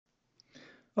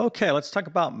Okay, let's talk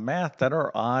about math that our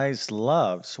eyes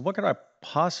love. So, what could I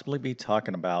possibly be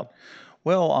talking about?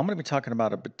 Well, I'm going to be talking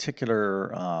about a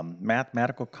particular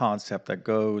mathematical concept that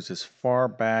goes as far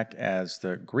back as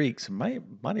the Greeks. It might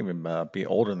even be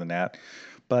older than that,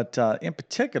 but in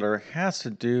particular, has to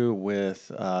do with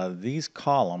these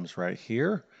columns right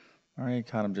here. All right,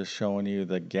 kind of just showing you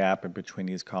the gap in between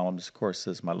these columns. Of course,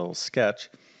 this is my little sketch.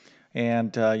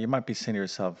 And you might be saying to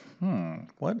yourself,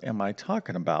 what am I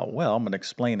talking about? Well, I'm going to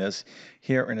explain this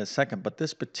here in a second, but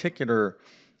this particular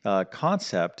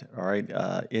concept, all right,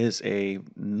 is a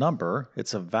number,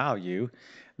 it's a value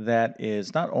that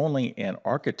is not only in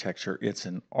architecture, it's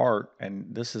in art.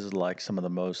 And this is like some of the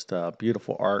most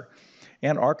beautiful art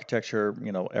and architecture,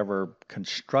 ever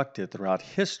constructed throughout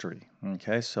history.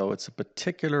 Okay, so it's a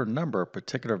particular number, a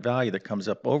particular value that comes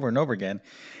up over and over again,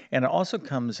 and it also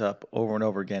comes up over and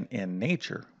over again in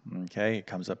nature. Okay, it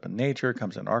comes up in nature, it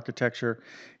comes in architecture,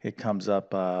 it comes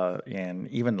up in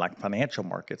even like financial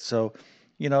markets. So,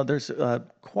 there's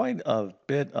quite a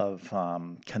bit of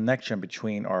connection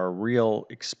between our real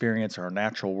experience, our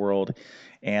natural world,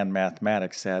 and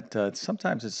mathematics that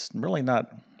sometimes it's really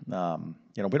not.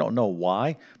 We don't know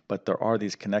why, but there are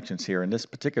these connections here. And this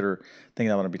particular thing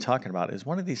that I'm going to be talking about is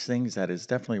one of these things that is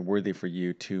definitely worthy for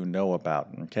you to know about.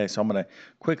 Okay, so I'm going to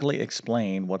quickly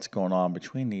explain what's going on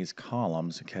between these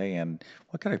columns. Okay, and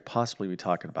what could I possibly be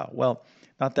talking about? Well,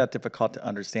 not that difficult to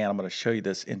understand. I'm going to show you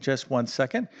this in just 1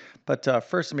 second. But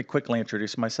first, let me quickly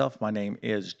introduce myself. My name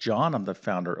is John. I'm the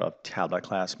founder of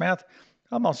TabletClass Math.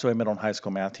 I'm also a middle and high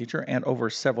school math teacher, and over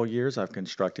several years, I've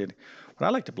constructed what I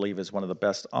like to believe is one of the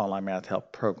best online math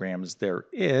help programs there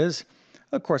is.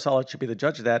 Of course, I'll let you be the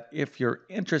judge of that. If you're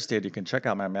interested, you can check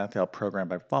out my math help program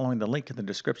by following the link in the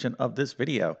description of this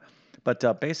video.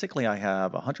 But basically, I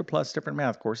have 100 plus different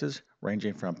math courses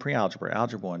ranging from pre-algebra,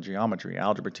 algebra 1, geometry,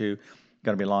 algebra 2.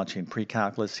 Going to be launching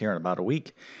pre-calculus here in about a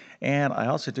week. And I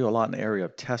also do a lot in the area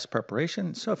of test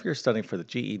preparation. So if you're studying for the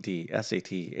GED,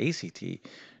 SAT, ACT,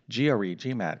 GRE,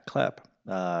 GMAT, CLEP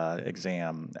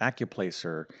exam,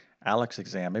 AccuPlacer, ALEX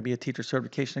exam, maybe a teacher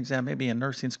certification exam, maybe a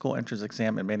nursing school entrance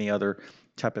exam, and many other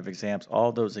type of exams.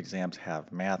 All those exams have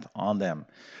math on them.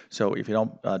 So if you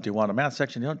don't do well in the math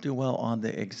section, you don't do well on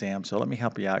the exam. So let me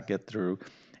help you out get through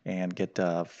and get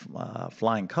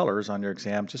flying colors on your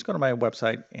exam. Just go to my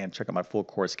website and check out my full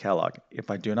course catalog. If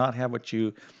I do not have what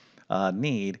you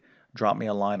need, drop me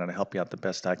a line and I'll help you out the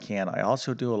best I can. I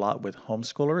also do a lot with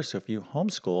homeschoolers. So if you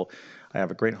homeschool, I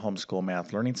have a great homeschool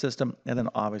math learning system, and then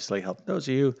obviously help those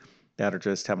of you that are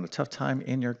just having a tough time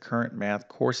in your current math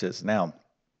courses. Now,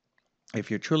 if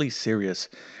you're truly serious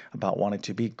about wanting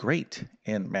to be great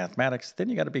in mathematics, then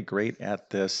you got to be great at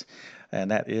this,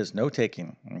 and that is note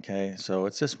taking. Okay, so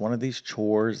it's just one of these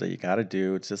chores that you got to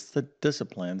do. It's just the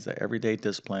disciplines, the everyday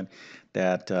discipline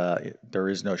that there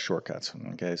is no shortcuts.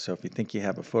 Okay, so if you think you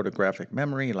have a photographic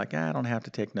memory, like I don't have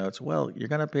to take notes, well, you're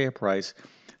going to pay a price.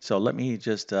 So let me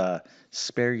just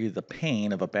spare you the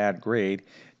pain of a bad grade.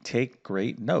 Take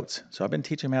great notes. So I've been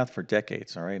teaching math for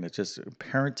decades, all right? And it's just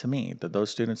apparent to me that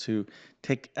those students who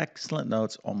take excellent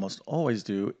notes almost always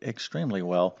do extremely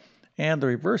well. And the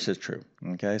reverse is true.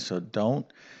 Okay, so don't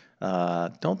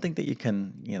think that you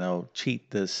can,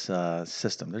 cheat this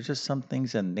system. There's just some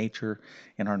things in nature,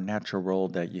 in our natural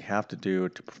world, that you have to do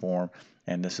to perform,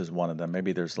 and this is one of them.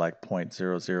 Maybe there's like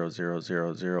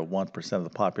 0.000001% of the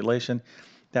population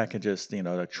that could just,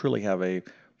 truly have a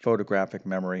photographic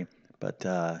memory. But,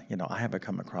 I haven't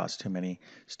come across too many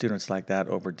students like that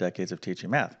over decades of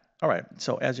teaching math. All right,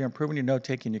 so as you're improving your note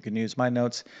taking, you can use my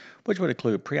notes, which would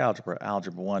include pre-algebra,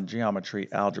 algebra 1, geometry,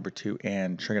 algebra 2,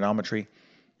 and trigonometry.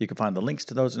 You can find the links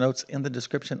to those notes in the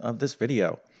description of this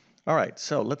video. All right,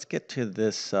 so let's get to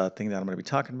this thing that I'm going to be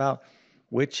talking about,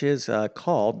 which is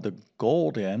called the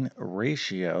golden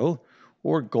ratio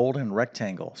or golden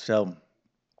rectangle. So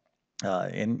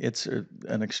and it's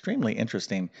an extremely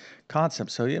interesting concept.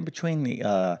 So in between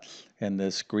the in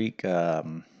this Greek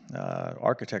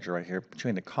architecture right here,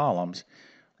 between the columns,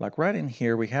 like right in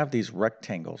here, we have these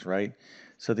rectangles, right?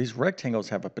 So these rectangles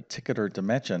have a particular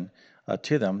dimension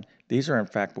to them. These are in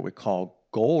fact what we call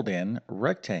golden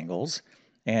rectangles.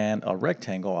 And a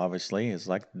rectangle, obviously, is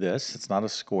like this. It's not a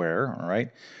square, all right?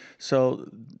 So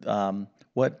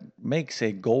what makes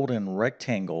a golden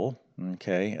rectangle,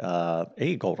 okay,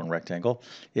 a golden rectangle,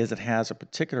 is it has a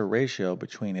particular ratio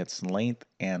between its length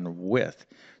and width.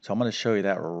 So I'm going to show you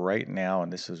that right now,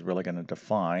 and this is really going to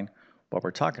define what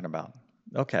we're talking about.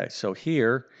 Okay, so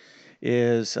here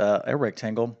is a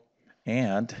rectangle,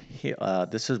 and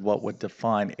this is what would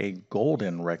define a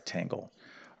golden rectangle.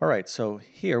 All right, so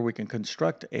here we can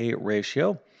construct a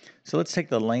ratio. So let's take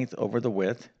the length over the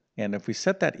width. And if we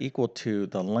set that equal to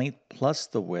the length plus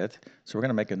the width, so we're going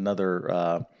to make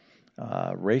another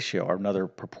ratio or another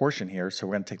proportion here. So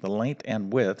we're going to take the length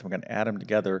and width, we're going to add them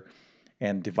together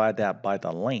and divide that by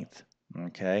the length.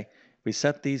 Okay, if we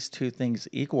set these two things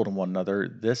equal to one another,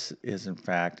 this is in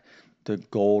fact the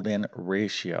golden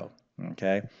ratio.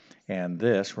 Okay, and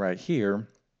this right here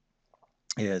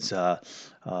is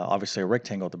obviously a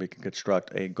rectangle that we can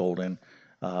construct a golden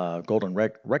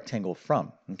rectangle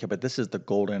from. Okay, but this is the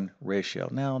golden ratio.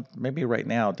 Now, maybe right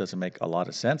now it doesn't make a lot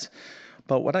of sense,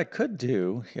 but what I could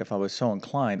do, if I was so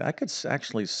inclined, I could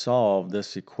actually solve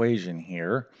this equation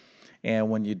here. And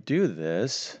when you do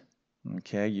this,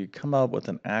 okay, you come up with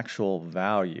an actual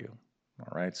value.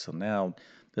 All right, so now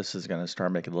this is going to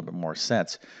start making a little bit more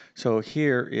sense. So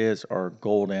here is our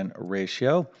golden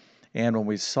ratio. And when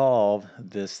we solve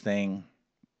this thing,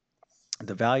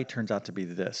 the value turns out to be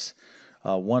this.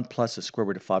 1 plus the square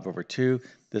root of 5 over 2.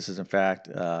 This is, in fact,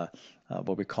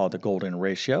 what we call the golden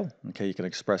ratio. Okay, you can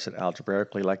express it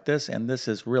algebraically like this, and this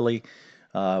is really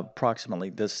approximately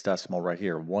this decimal right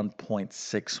here,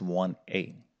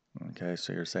 1.618. Okay,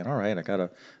 so you're saying, all right, I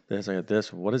got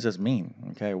this. What does this mean?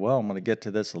 Okay, well, I'm going to get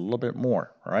to this a little bit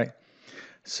more, all right?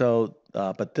 So,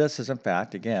 but this is, in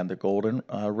fact, again, the golden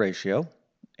ratio,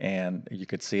 and you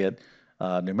could see it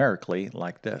numerically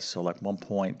like this. So like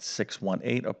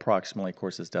 1.618 approximately. Of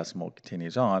course, this decimal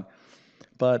continues on.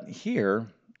 But here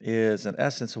is an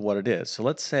essence of what it is. So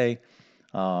let's say,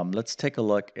 let's take a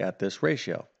look at this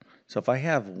ratio. So if I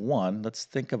have 1, let's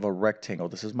think of a rectangle.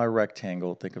 This is my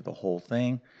rectangle. Think of the whole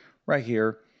thing right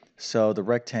here. So the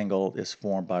rectangle is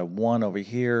formed by 1 over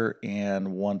here and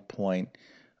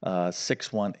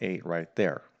 1.618 right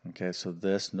there. Okay, so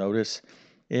this, notice,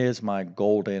 is my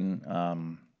golden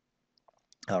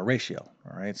ratio.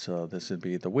 All right, so this would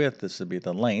be the width, this would be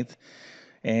the length,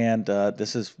 and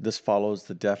this follows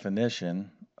the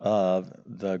definition of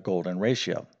the golden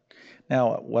ratio.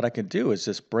 Now, what I could do is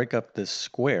just break up this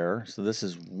square. So this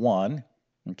is 1.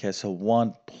 Okay, so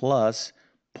 1 plus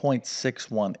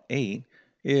 0.618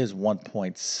 is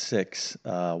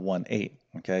 1.618.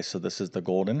 Okay, so this is the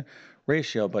golden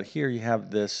ratio. But here you have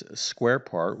this square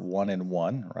part, 1 and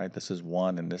 1, right? This is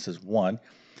 1 and this is 1.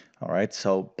 All right,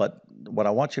 so, but what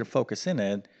I want you to focus in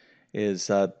on is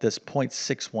this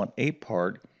 0.618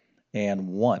 part and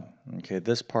 1. Okay,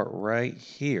 this part right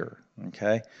here.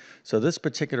 Okay, so this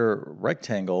particular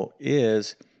rectangle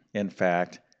is, in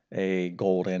fact, a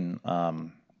golden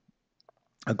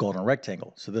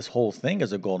rectangle. So this whole thing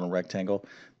is a golden rectangle.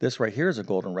 This right here is a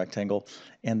golden rectangle,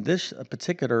 and this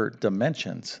particular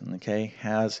dimensions, okay,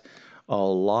 has a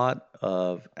lot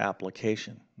of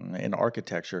application in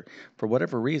architecture. For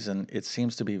whatever reason, it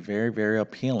seems to be very, very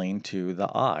appealing to the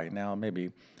eye. Now,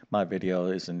 maybe my video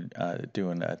isn't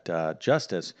doing that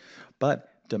justice, but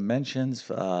dimensions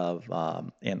of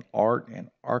in art and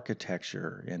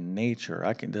architecture in nature,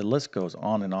 the list goes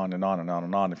on and on and on and on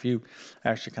and on. If you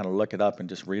actually kind of look it up and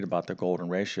just read about the golden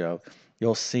ratio,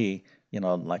 you'll see,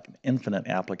 like infinite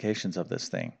applications of this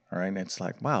thing. All right, and it's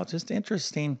like, wow, just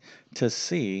interesting to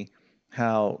see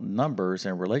how numbers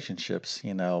and relationships,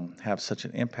 have such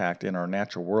an impact in our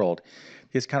natural world.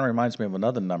 This kind of reminds me of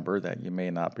another number that you may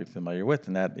not be familiar with,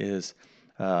 and that is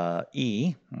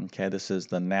E. Okay, this is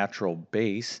the natural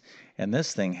base, and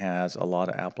this thing has a lot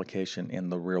of application in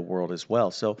the real world as well.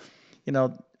 So,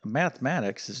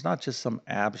 mathematics is not just some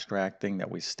abstract thing that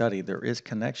we study. There is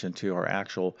connection to our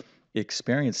actual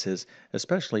experiences,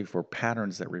 especially for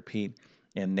patterns that repeat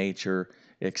in nature,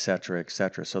 etc.,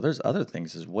 etc. So there's other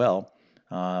things as well.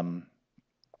 Um,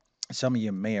 some of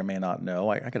you may or may not know,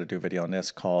 I got to do a video on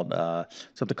this called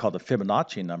something called the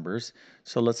Fibonacci numbers.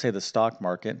 So let's say the stock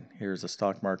market, here's the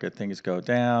stock market, things go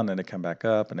down and they come back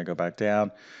up and they go back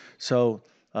down. So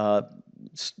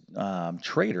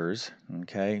traders,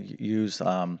 okay, use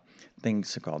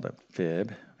things called the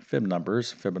fib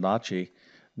numbers, Fibonacci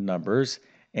numbers.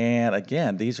 And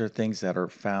again, these are things that are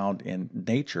found in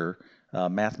nature,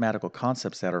 mathematical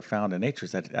concepts that are found in nature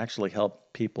that actually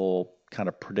help people kind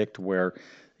of predict where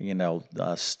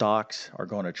stocks are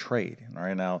going to trade. All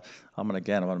right, now I'm going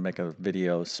to make a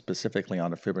video specifically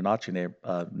on the Fibonacci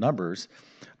numbers,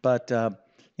 but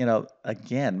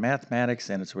again, mathematics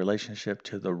and its relationship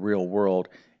to the real world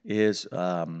is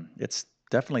it's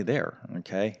definitely there.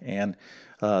 Okay, and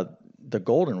the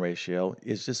golden ratio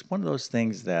is just one of those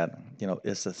things that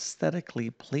is aesthetically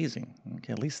pleasing.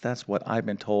 Okay, at least that's what I've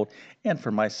been told, and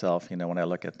for myself, when I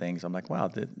look at things, I'm like, wow,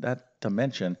 that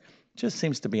dimension just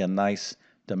seems to be a nice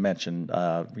dimension,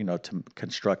 to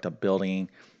construct a building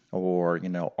or,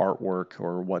 artwork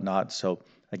or whatnot. So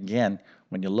again,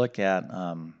 when you look at,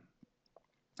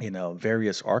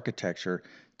 various architecture,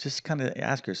 just kind of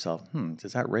ask yourself,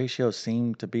 does that ratio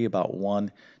seem to be about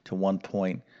 1 to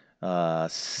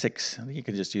 1.6? You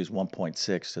can just use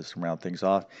 1.6 to round things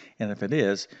off. And if it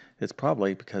is, it's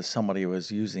probably because somebody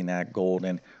was using that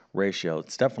golden ratio.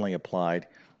 It's definitely applied.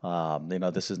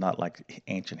 This is not like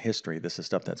ancient history. This is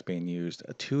stuff that's being used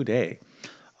today.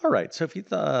 All right, so if you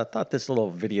thought this little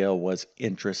video was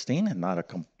interesting and not a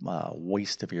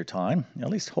waste of your time, at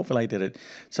least hopefully I did it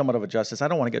somewhat of a justice. I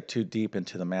don't want to get too deep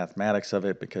into the mathematics of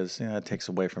it because it takes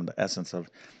away from the essence of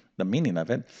the meaning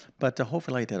of it, but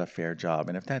hopefully I did a fair job.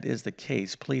 And if that is the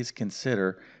case, please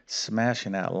consider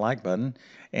smashing that like button.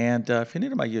 And if you're new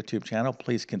to my YouTube channel,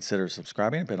 please consider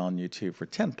subscribing. I've been on YouTube for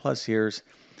 10 plus years.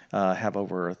 Have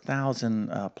over 1,000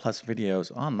 plus videos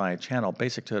on my channel,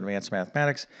 Basic to Advanced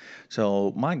Mathematics.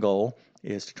 So my goal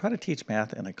is to try to teach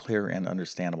math in a clear and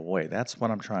understandable way. That's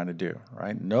what I'm trying to do,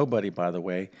 right? Nobody, by the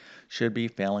way, should be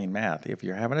failing math. If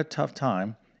you're having a tough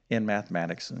time in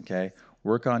mathematics, okay,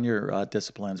 work on your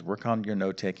disciplines, work on your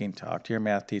note taking, talk to your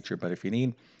math teacher. But if you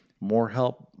need more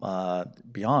help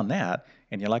beyond that,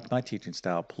 and you like my teaching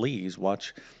style, please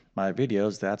watch my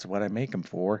videos. That's what I make them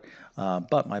for.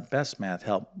 But my best math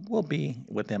help will be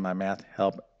within my math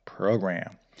help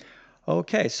program.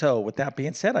 Okay, so with that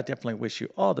being said, I definitely wish you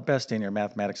all the best in your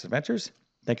mathematics adventures.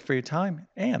 Thank you for your time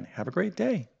and have a great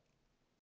day.